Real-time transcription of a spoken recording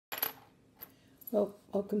Well,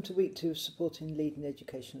 welcome to week 2 of supporting leading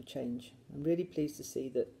educational change. I'm really pleased to see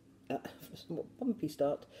that, for a somewhat bumpy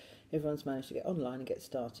start, everyone's managed to get online and get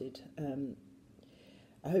started.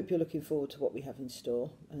 I hope you're looking forward to what we have in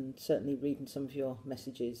store, and certainly reading some of your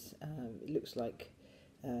messages, it looks like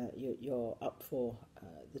you're up for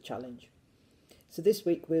the challenge. So this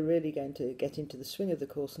week we're really going to get into the swing of the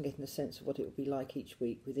course and getting a sense of what it will be like each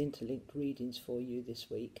week, with interlinked readings for you this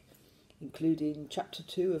week, including Chapter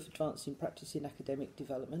 2 of Advancing Practice in Academic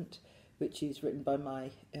Development, which is written by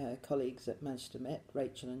my colleagues at Manchester Met,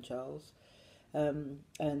 Rachel and Charles,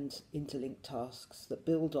 and interlinked tasks that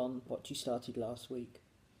build on what you started last week.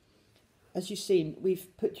 As you've seen,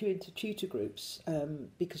 we've put you into tutor groups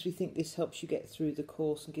because we think this helps you get through the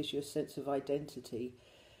course and gives you a sense of identity,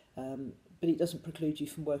 but it doesn't preclude you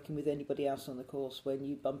from working with anybody else on the course when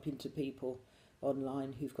you bump into people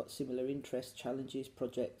online who've got similar interests, challenges,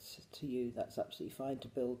 projects to you. That's absolutely fine to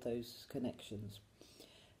build those connections.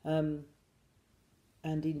 And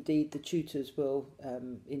indeed, the tutors will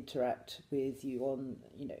interact with you on,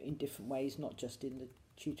 in different ways, not just in the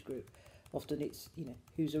tutor group. Often it's,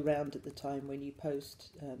 who's around at the time when you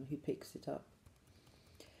post, who picks it up.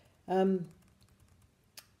 I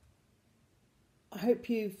hope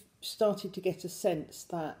you've started to get a sense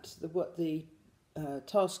that the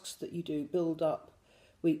tasks that you do build up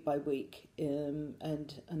week by week, and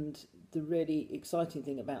the really exciting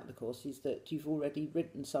thing about the course is that you've already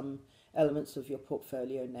written some elements of your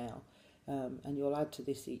portfolio now, and you'll add to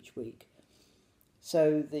this each week.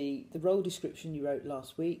 So the role description you wrote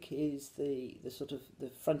last week is the sort of the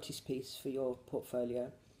frontispiece for your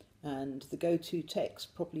portfolio, and the go-to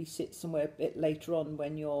text probably sits somewhere a bit later on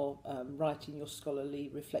when you're writing your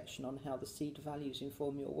scholarly reflection on how the seed values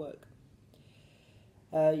inform your work.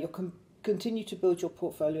 You'll continue to build your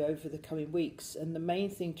portfolio over the coming weeks, and the main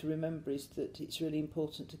thing to remember is that it's really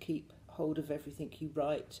important to keep hold of everything you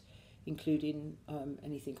write, including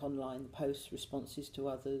anything online, posts, responses to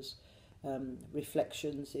others,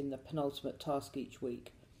 reflections in the penultimate task each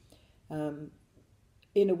week.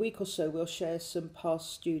 In a week or so we'll share some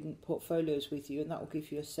past student portfolios with you, and that will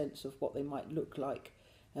give you a sense of what they might look like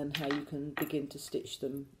and how you can begin to stitch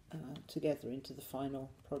them together into the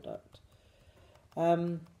final product.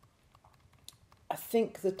 I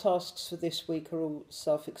think the tasks for this week are all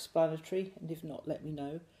self-explanatory, and if not, let me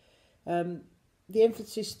know. The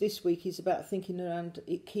emphasis this week is about thinking around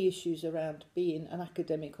key issues around being an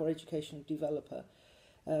academic or educational developer,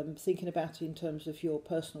 thinking about it in terms of your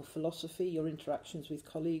personal philosophy, your interactions with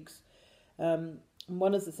colleagues. And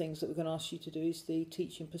one of the things that we're going to ask you to do is the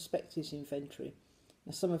Teaching Perspectives Inventory.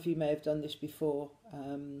 Now, some of you may have done this before,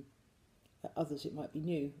 others it might be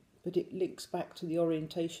new, but it links back to the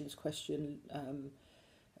orientations question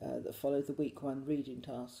that followed the week 1 reading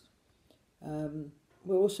task.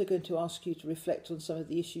 We're also going to ask you to reflect on some of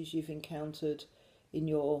the issues you've encountered in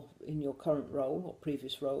your current role or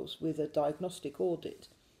previous roles with a diagnostic audit.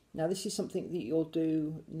 Now, this is something that you'll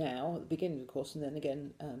do now at the beginning of the course, and then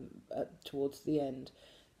again towards the end,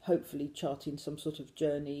 hopefully charting some sort of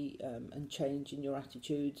journey and change in your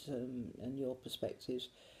attitudes and your perspectives,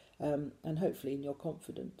 and hopefully in your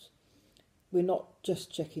confidence. We're not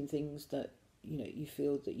just checking things that you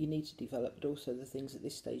feel that you need to develop, but also the things at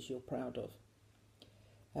this stage you're proud of.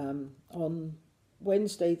 On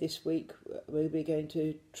Wednesday this week, we'll be going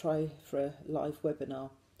to try for a live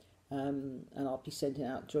webinar, and I'll be sending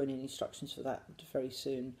out joining instructions for that very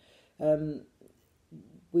soon.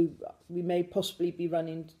 We may possibly be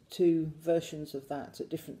running 2 versions of that at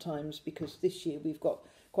different times, because this year we've got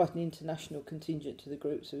quite an international contingent to the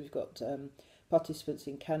group. So we've got participants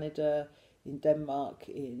in Canada, in Denmark,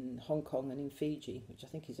 in Hong Kong and in Fiji, which I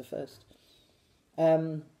think is a first.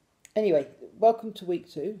 Anyway, welcome to week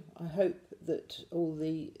 2. I hope that all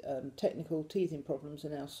the technical teething problems are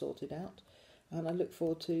now sorted out, and I look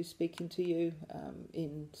forward to speaking to you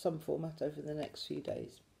in some format over the next few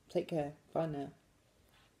days. Take care. Bye now.